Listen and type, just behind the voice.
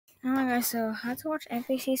Alright guys, so how to watch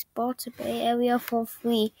NBC Sports Bay Area for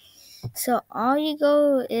free. So all you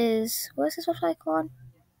go is, what's this website called?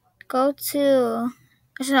 Go to,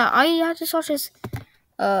 so all you have to search is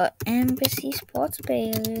NBC Sports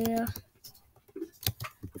Bay Area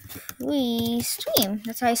free stream.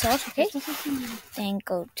 That's how you search, okay? Then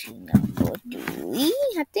go to number 3.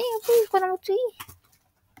 I think please go number 3.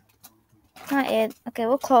 Not it. Okay,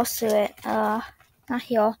 we're close to it. Not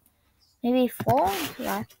here. Maybe 4?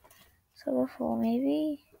 Yeah. So 4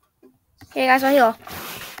 maybe. Okay guys, right here.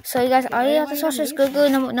 So you guys, all you have to search is Google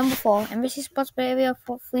number 4, NBC Sports Bay Area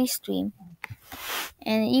for free stream.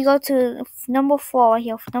 And you go to number 4 right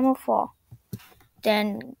here, number 4.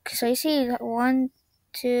 Then, so you see 1,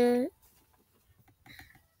 2,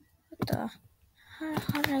 what the,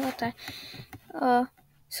 how did I get that?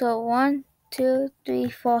 So 1, 2, 3,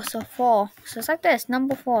 4, so 4. So it's like this,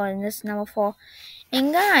 number 4, and this is number 4.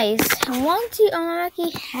 And guys, once you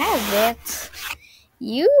already have it,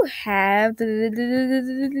 you have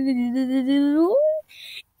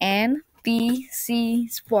NBC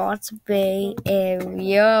Sports Bay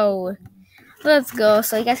Area. Let's go.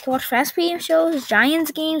 So you guys can watch fast pregame shows,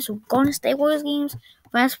 Giants games, Golden State Warriors games,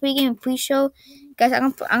 fast pregame pre-show. Guys,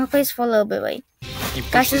 I'm gonna play this for a little bit. Wait,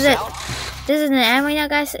 guys, this is an ad right now,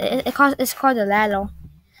 guys. It's called the ladder.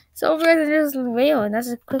 So if you guys enjoyed this video, and that's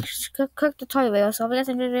a quick tutorial video. So if you guys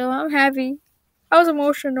enjoyed the video, I'm happy. I was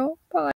emotional. Bye.